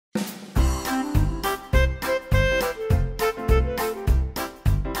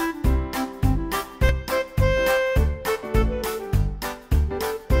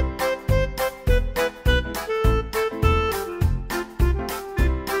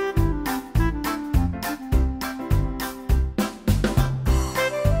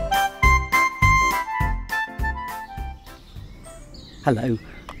Hello,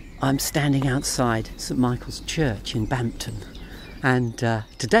 I'm standing outside St Michael's Church in Bampton, and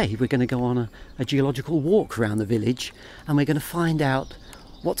today we're going to go on a geological walk around the village, and we're going to find out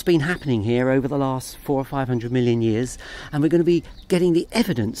what's been happening here over the last 400 or 500 million years, and we're going to be getting the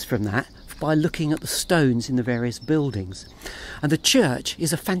evidence from that by looking at the stones in the various buildings. And the church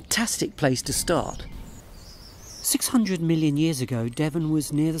is a fantastic place to start. 600 million years ago, Devon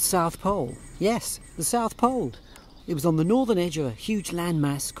was near the South Pole. Yes, the South Pole. It was on the northern edge of a huge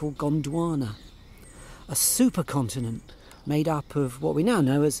landmass called Gondwana, a supercontinent made up of what we now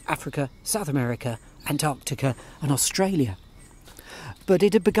know as Africa, South America, Antarctica and Australia. But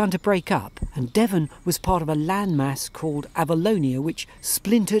it had begun to break up, and Devon was part of a landmass called Avalonia, which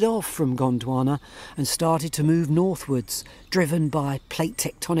splintered off from Gondwana and started to move northwards, driven by plate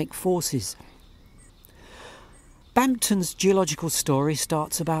tectonic forces. Bampton's geological story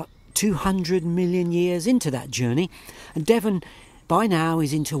starts about 200 million years into that journey, and Devon by now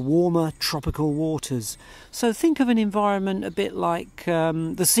is into warmer tropical waters. So think of an environment a bit like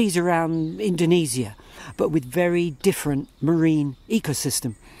the seas around Indonesia, but with very different marine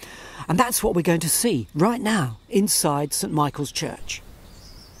ecosystem. And that's what we're going to see right now inside St Michael's Church.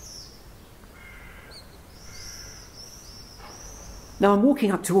 Now I'm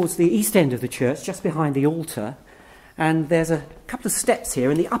walking up towards the east end of the church, just behind the altar, and there's a couple of steps here,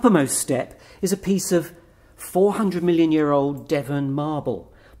 and the uppermost step is a piece of 400 million year old Devon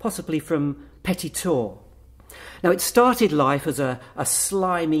marble, possibly from Petit Tour. Now it started life as a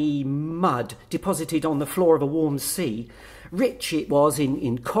slimy mud deposited on the floor of a warm sea. Rich it was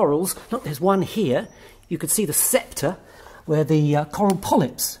in corals. Look, there's one here. You could see the septa where the coral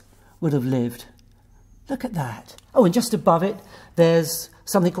polyps would have lived. Look at that. Oh, and just above it there's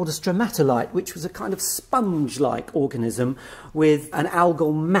something called a stromatolite, which was a kind of sponge-like organism with an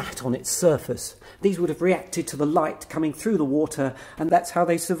algal mat on its surface. These would have reacted to the light coming through the water, and that's how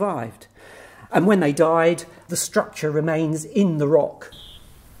they survived. And when they died, the structure remains in the rock.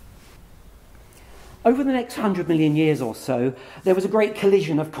 Over the next 100 million years or so, there was a great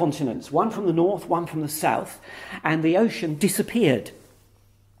collision of continents, one from the north, one from the south, and the ocean disappeared.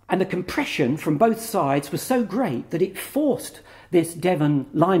 And the compression from both sides was so great that it forced this Devon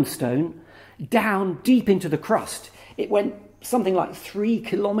limestone down deep into the crust. It went something like 3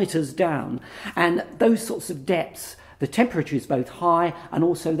 kilometres down, and those sorts of depths, the temperature is both high and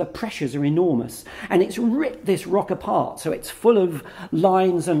also the pressures are enormous, and it's ripped this rock apart, so it's full of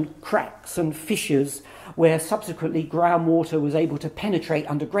lines and cracks and fissures where subsequently groundwater was able to penetrate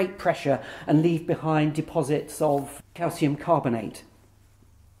under great pressure and leave behind deposits of calcium carbonate.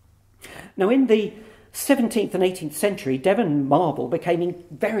 Now in the 17th and 18th century, Devon marble became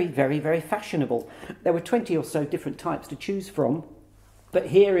very, very, very fashionable. There were 20 or so different types to choose from, but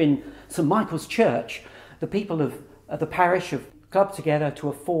here in St Michael's Church, the people of the parish have clubbed together to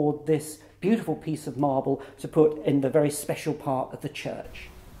afford this beautiful piece of marble to put in the very special part of the church.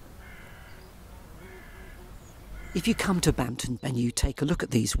 If you come to Bampton and you take a look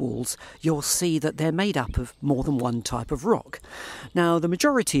at these walls, you'll see that they're made up of more than one type of rock. Now, the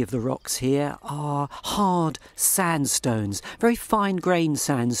majority of the rocks here are hard sandstones, very fine-grained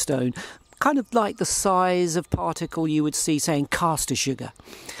sandstone, kind of like the size of particle you would see, say, in caster sugar.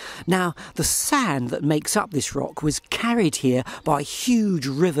 Now, the sand that makes up this rock was carried here by huge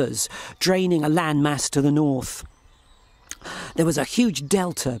rivers, draining a landmass to the north. There was a huge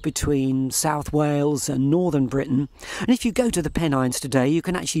delta between South Wales and northern Britain, and if you go to the Pennines today you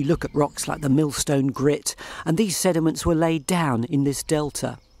can actually look at rocks like the Millstone Grit, and these sediments were laid down in this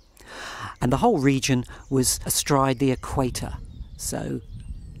delta. And the whole region was astride the equator, so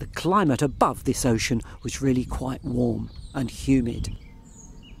the climate above this ocean was really quite warm and humid.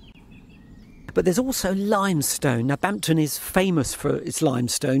 But there's also limestone. Now, Bampton is famous for its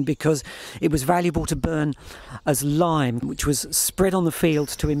limestone because it was valuable to burn as lime, which was spread on the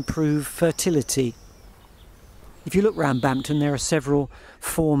fields to improve fertility. If you look round Bampton, there are several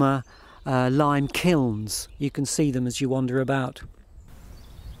former lime kilns. You can see them as you wander about.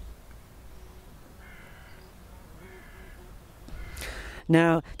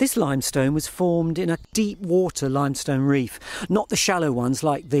 Now, this limestone was formed in a deep water limestone reef, not the shallow ones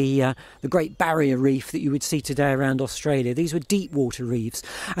like the Great Barrier Reef that you would see today around Australia. These were deep water reefs,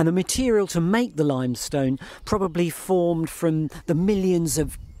 and the material to make the limestone probably formed from the millions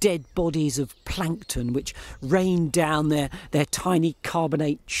of dead bodies of plankton which rained down their tiny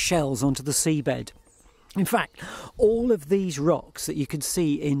carbonate shells onto the seabed. In fact, all of these rocks that you can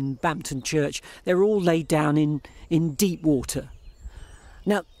see in Bampton Church, they're all laid down in deep water.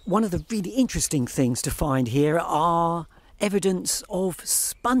 Now, one of the really interesting things to find here are evidence of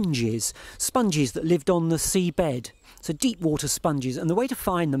sponges that lived on the seabed. So deep water sponges, and the way to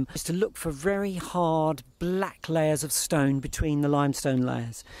find them is to look for very hard black layers of stone between the limestone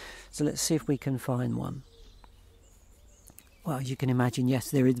layers. So let's see if we can find one. Well, as you can imagine,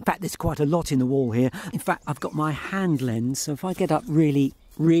 yes, there is. In fact, there's quite a lot in the wall here. In fact, I've got my hand lens, so if I get up really,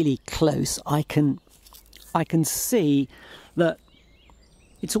 really close, I can see that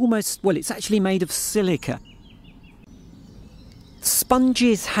it's almost, well, it's actually made of silica.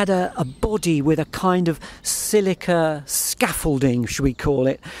 Sponges had a body with a kind of silica scaffolding, should we call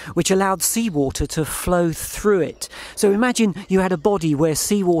it, which allowed seawater to flow through it. So imagine you had a body where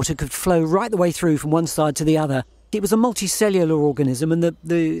seawater could flow right the way through from one side to the other. It was a multicellular organism, and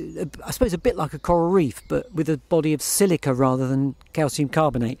I suppose a bit like a coral reef, but with a body of silica rather than calcium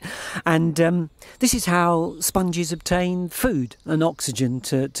carbonate. And this is how sponges obtain food and oxygen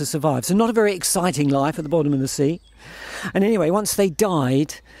to survive. So not a very exciting life at the bottom of the sea. And anyway, once they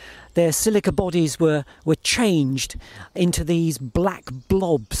died, their silica bodies were changed into these black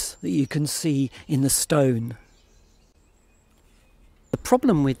blobs that you can see in the stone. The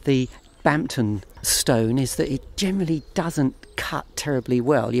problem with the Bampton stone is that it generally doesn't cut terribly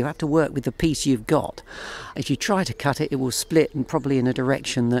well. You have to work with the piece you've got. If you try to cut it, it will split, and probably in a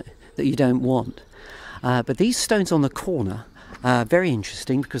direction that you don't want. But these stones on the corner are very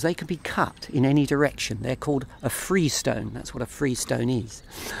interesting because they can be cut in any direction. They're called a freestone. That's what a freestone is.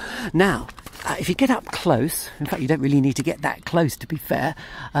 Now, if you get up close, in fact you don't really need to get that close to be fair,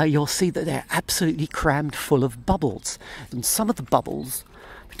 you'll see that they're absolutely crammed full of bubbles. And some of the bubbles,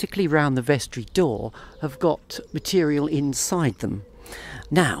 particularly around the vestry door, have got material inside them.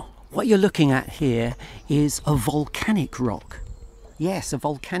 Now, what you're looking at here is a volcanic rock. Yes, a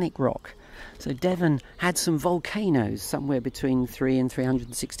volcanic rock. So Devon had some volcanoes somewhere between 3 and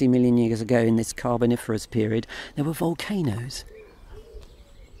 360 million years ago in this Carboniferous period. There were volcanoes.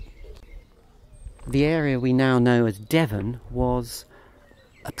 The area we now know as Devon was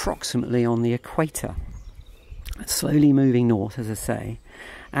approximately on the equator, slowly moving north, as I say.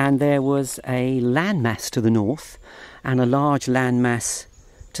 And there was a landmass to the north and a large landmass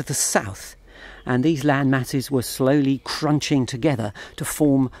to the south. And these land masses were slowly crunching together to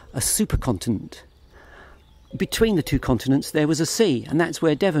form a supercontinent. Between the two continents there was a sea, and that's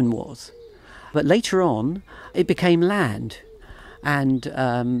where Devon was. But later on it became land, and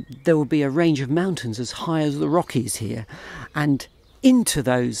there would be a range of mountains as high as the Rockies here, and into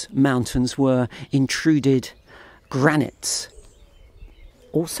those mountains were intruded granites.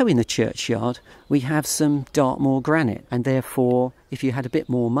 Also in the churchyard we have some Dartmoor granite, and therefore if you had a bit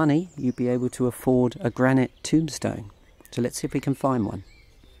more money you'd be able to afford a granite tombstone. So let's see if we can find one.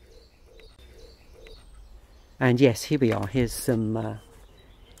 And yes, here we are. Here's some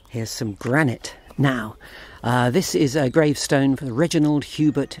granite. Now this is a gravestone for Reginald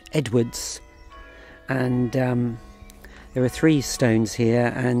Hubert Edwards, and there are 3 stones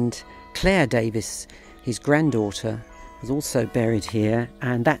here, and Claire Davis, his granddaughter, was also buried here,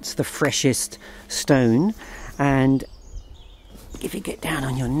 and that's the freshest stone. And if you get down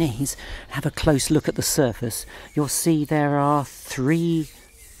on your knees and have a close look at the surface, you'll see there are 3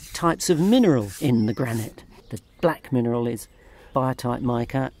 types of mineral in the granite. The black mineral is biotite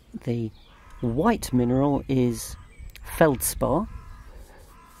mica, the white mineral is feldspar,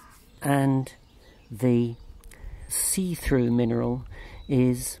 and the see-through mineral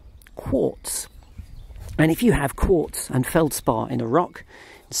is quartz. And if you have quartz and feldspar in a rock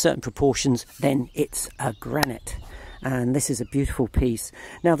in certain proportions, then it's a granite. And this is a beautiful piece.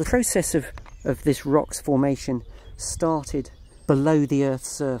 Now, the process of this rock's formation started below the Earth's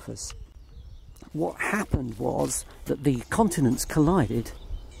surface. What happened was that the continents collided.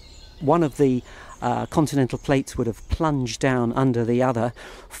 One of the continental plates would have plunged down under the other,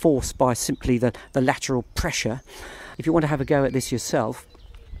 forced by simply the lateral pressure. If you want to have a go at this yourself,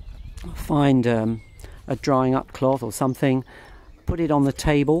 find a drying up cloth or something, put it on the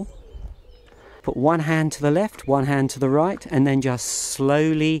table, put one hand to the left, one hand to the right, and then just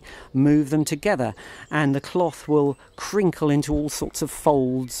slowly move them together, and the cloth will crinkle into all sorts of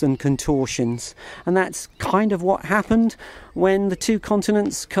folds and contortions. And that's kind of what happened when the 2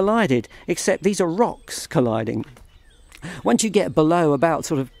 continents collided, except these are rocks colliding. Once you get below about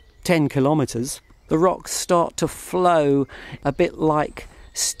sort of 10 kilometres, the rocks start to flow a bit like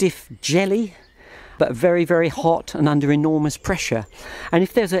stiff jelly, but very, very hot and under enormous pressure. And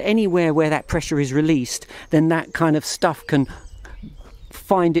if there's anywhere where that pressure is released, then that kind of stuff can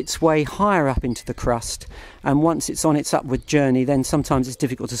find its way higher up into the crust. And once it's on its upward journey, then sometimes it's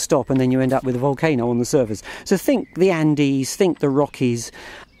difficult to stop, and then you end up with a volcano on the surface. So think the Andes, think the Rockies.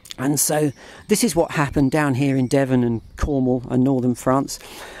 And so this is what happened down here in Devon and Cornwall and northern France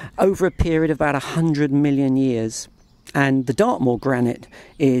over a period of about 100 million years. And the Dartmoor granite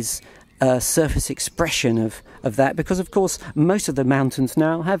is a surface expression of that, because of course most of the mountains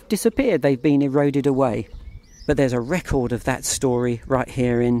now have disappeared, they've been eroded away. But there's a record of that story right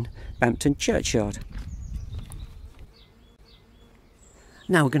here in Bampton churchyard.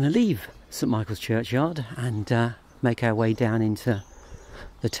 Now we're going to leave St Michael's churchyard and make our way down into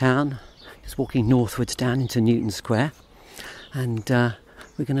the town, just walking northwards down into Newton Square, and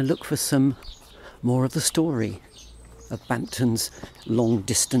we're going to look for some more of the story of Bampton's long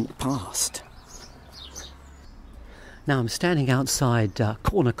distant past. Now I'm standing outside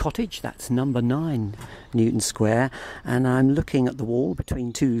Corner Cottage, that's number 9 Newton Square, and I'm looking at the wall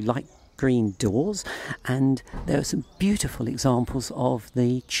between 2 light green doors, and there are some beautiful examples of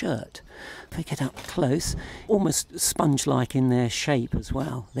the chert. If I get up close, almost sponge-like in their shape as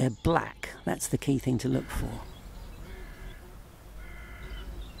well. They're black, that's the key thing to look for.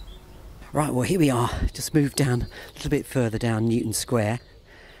 Right, well here we are, just moved down a little bit further down Newton Square.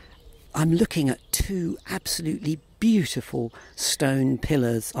 I'm looking at 2 absolutely beautiful stone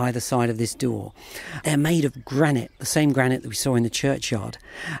pillars either side of this door. They're made of granite, the same granite that we saw in the churchyard.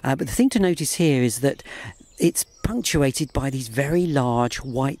 But the thing to notice here is that it's punctuated by these very large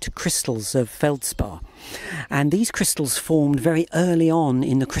white crystals of feldspar. And these crystals formed very early on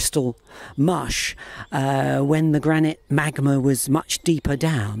in the crystal mush when the granite magma was much deeper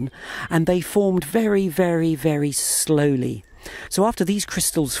down, and they formed very, very, very slowly. So after these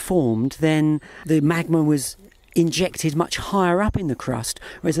crystals formed, then the magma was injected much higher up in the crust,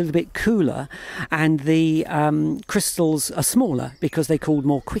 where it's a little bit cooler, and the crystals are smaller because they cooled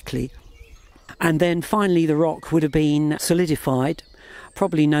more quickly. And then finally the rock would have been solidified,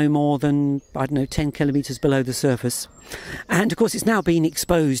 probably no more than, 10 kilometres below the surface. And of course it's now been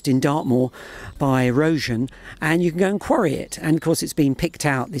exposed in Dartmoor by erosion, and you can go and quarry it. And of course it's been picked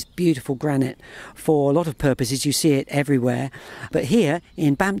out, this beautiful granite, for a lot of purposes. You see it everywhere. But here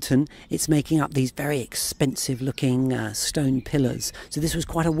in Bampton, it's making up these very expensive looking stone pillars. So this was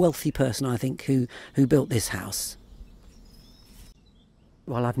quite a wealthy person, I think, who built this house.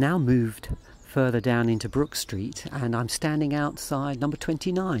 Well, I've now moved further down into Brook Street, and I'm standing outside number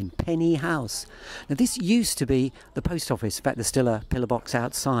 29, Penny House. Now this used to be the post office. In fact, there's still a pillar box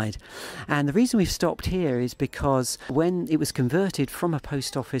outside, and the reason we've stopped here is because when it was converted from a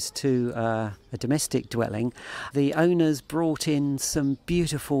post office to a domestic dwelling, the owners brought in some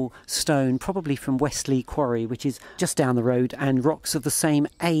beautiful stone, probably from Westley Quarry, which is just down the road, and rocks of the same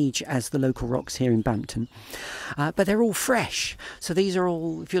age as the local rocks here in Bampton. But they're all fresh, so these are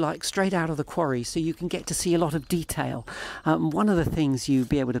all, if you like, straight out of the quarry, so you can get to see a lot of detail. One of the things you'll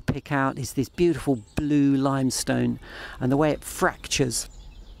be able to pick out is this beautiful blue limestone and the way it fractures.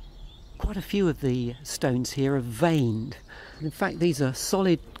 Quite a few of the stones here are veined. In fact, these are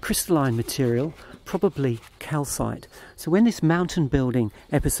solid crystalline material, probably calcite. So when this mountain building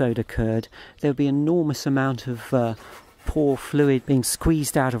episode occurred, there would be an enormous amount of pore fluid being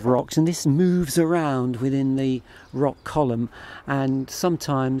squeezed out of rocks, and this moves around within the rock column, and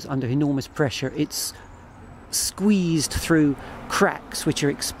sometimes under enormous pressure it's squeezed through cracks which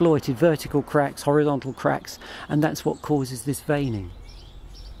are exploited, vertical cracks, horizontal cracks, and that's what causes this veining.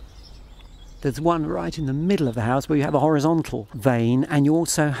 There's one right in the middle of the house where you have a horizontal vein, and you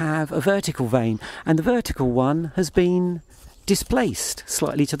also have a vertical vein, and the vertical one has been displaced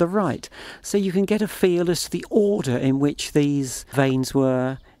slightly to the right, so you can get a feel as to the order in which these veins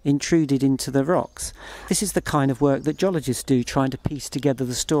were intruded into the rocks. This is the kind of work that geologists do, trying to piece together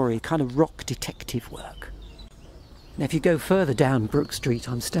the story, kind of rock detective work. Now if you go further down Brook Street,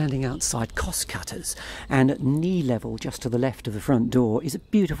 I'm standing outside Cost Cutters, and at knee level just to the left of the front door is a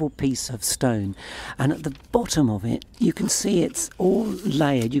beautiful piece of stone, and at the bottom of it you can see it's all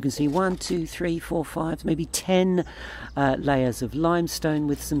layered. You can see 1, 2, 3, 4, 5, maybe 10 layers of limestone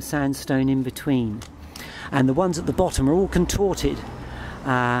with some sandstone in between, and the ones at the bottom are all contorted,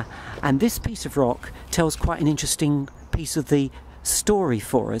 and this piece of rock tells quite an interesting piece of the story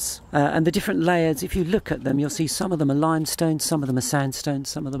for us, and the different layers, if you look at them, you'll see some of them are limestone, some of them are sandstone,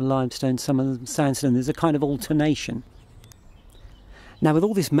 some of them are limestone, some of them sandstone. There's a kind of alternation. Now with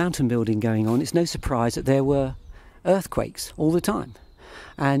all this mountain building going on, it's no surprise that there were earthquakes all the time,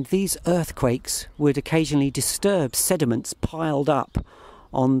 and these earthquakes would occasionally disturb sediments piled up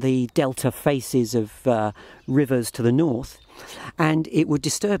on the delta faces of rivers to the north, and it would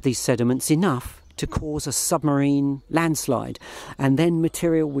disturb these sediments enough to cause a submarine landslide, and then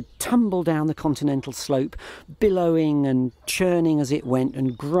material would tumble down the continental slope, billowing and churning as it went,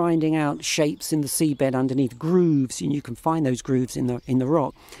 and grinding out shapes in the seabed underneath, grooves, and you can find those grooves in the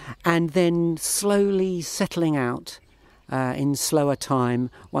rock, and then slowly settling out in slower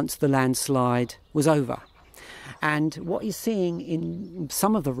time once the landslide was over. And what you're seeing in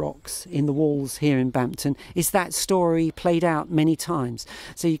some of the rocks in the walls here in Bampton is that story played out many times.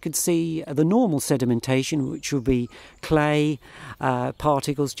 So you could see the normal sedimentation, which would be clay,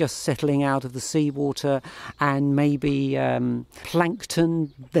 particles just settling out of the seawater, and maybe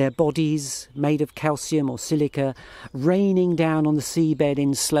plankton, their bodies made of calcium or silica, raining down on the seabed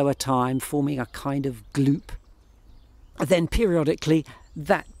in slower time, forming a kind of gloop. Then periodically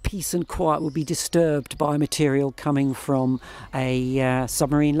that peace and quiet will be disturbed by material coming from a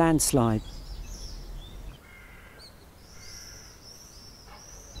submarine landslide.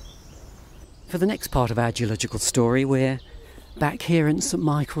 For the next part of our geological story, we're back here in St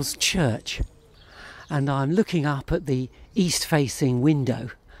Michael's Church, and I'm looking up at the east-facing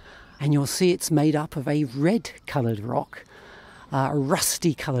window, and you'll see it's made up of a red-coloured rock, a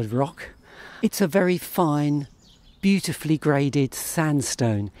rusty-coloured rock. It's a very fine, beautifully graded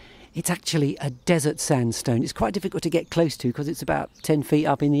sandstone. It's actually a desert sandstone. It's quite difficult to get close to because it's about 10 feet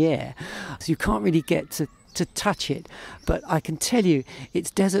up in the air, so you can't really get to touch it. But I can tell you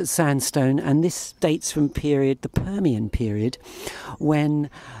it's desert sandstone, and this dates from the Permian period, when,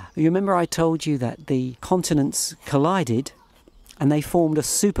 you remember I told you that the continents collided and they formed a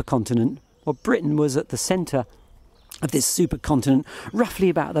supercontinent. Well, Britain was at the centre of this supercontinent, roughly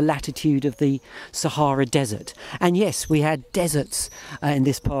about the latitude of the Sahara Desert. And yes, we had deserts in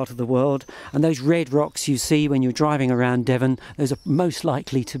this part of the world, and those red rocks you see when you're driving around Devon, those are most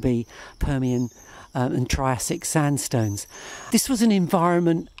likely to be Permian and Triassic sandstones. This was an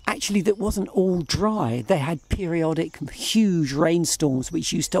environment actually that wasn't all dry. They had periodic huge rainstorms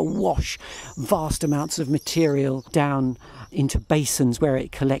which used to wash vast amounts of material down into basins where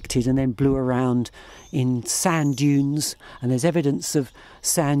it collected and then blew around in sand dunes, and there's evidence of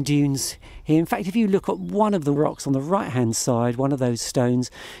sand dunes here. In fact, if you look at one of the rocks on the right hand side, one of those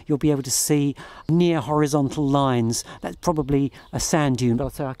stones, you'll be able to see near horizontal lines. That's probably a sand dune,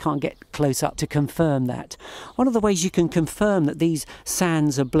 but I can't get close up to confirm that. One of the ways you can confirm that these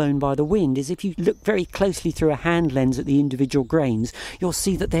sands are blown by the wind is if you look very closely through a hand lens at the individual grains, you'll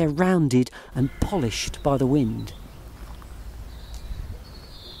see that they're rounded and polished by the wind.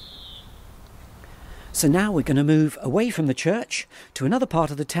 So now we're going to move away from the church to another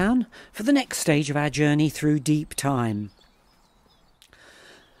part of the town for the next stage of our journey through deep time.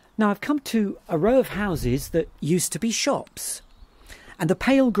 Now I've come to a row of houses that used to be shops, and the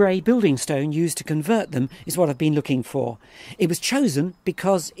pale grey building stone used to convert them is what I've been looking for. It was chosen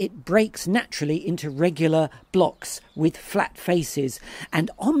because it breaks naturally into regular blocks with flat faces, and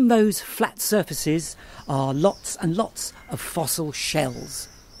on those flat surfaces are lots and lots of fossil shells.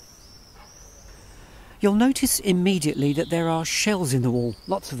 You'll notice immediately that there are shells in the wall,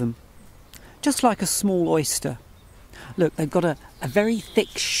 lots of them, just like a small oyster. Look, they've got a very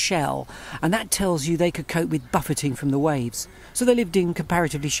thick shell, and that tells you they could cope with buffeting from the waves. So they lived in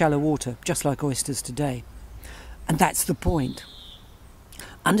comparatively shallow water, just like oysters today. And that's the point.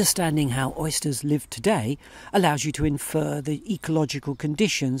 Understanding how oysters live today allows you to infer the ecological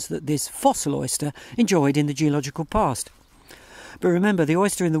conditions that this fossil oyster enjoyed in the geological past. But remember, the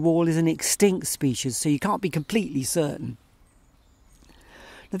oyster in the wall is an extinct species, so you can't be completely certain.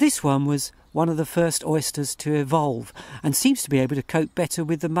 Now, this one was one of the first oysters to evolve and seems to be able to cope better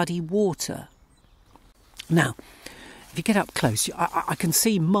with the muddy water. Now, if you get up close, I can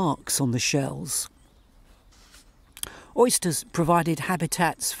see marks on the shells. Oysters provided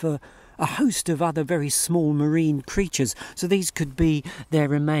habitats for a host of other very small marine creatures, so these could be their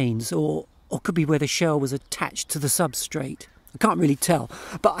remains or could be where the shell was attached to the substrate. I can't really tell,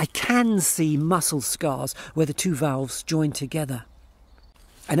 but I can see muscle scars where the two valves join together.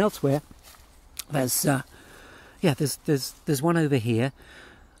 And elsewhere, there's one over here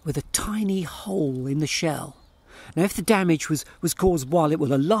with a tiny hole in the shell. Now, if the damage was caused while it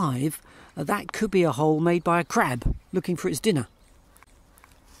was alive, that could be a hole made by a crab looking for its dinner.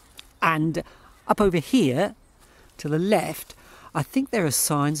 And up over here, to the left, I think there are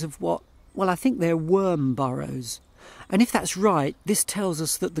signs of I think they're worm burrows. And if that's right, this tells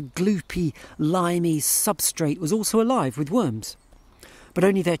us that the gloopy, limey substrate was also alive with worms. But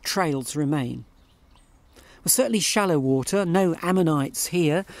only their trails remain. Well, certainly shallow water, no ammonites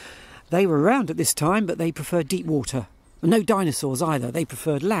here. They were around at this time, but they preferred deep water. And no dinosaurs either, they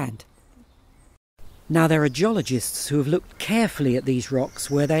preferred land. Now there are geologists who have looked carefully at these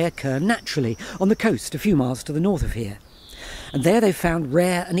rocks where they occur naturally, on the coast a few miles to the north of here. And there they've found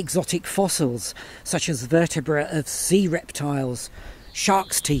rare and exotic fossils, such as vertebrae of sea reptiles,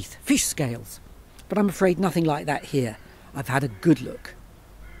 shark's teeth, fish scales. But I'm afraid nothing like that here. I've had a good look.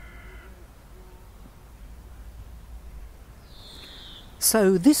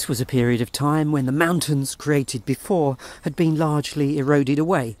 So this was a period of time when the mountains created before had been largely eroded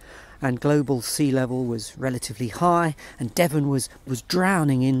away, and global sea level was relatively high, and Devon was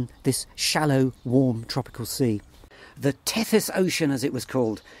drowning in this shallow, warm tropical sea. The Tethys Ocean, as it was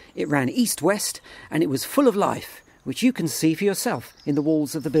called. It ran east-west, and it was full of life, which you can see for yourself in the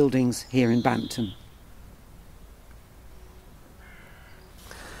walls of the buildings here in Bampton.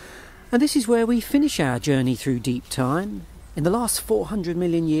 And this is where we finish our journey through deep time. In the last 400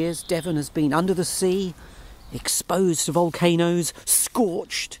 million years, Devon has been under the sea, exposed to volcanoes,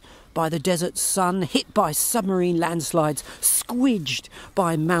 scorched by the desert sun, hit by submarine landslides, squidged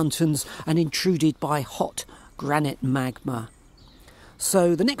by mountains and intruded by hot granite magma.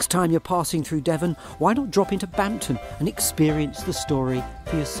 So the next time you're passing through Devon, why not drop into Bampton and experience the story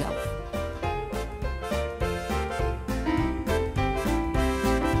for yourself?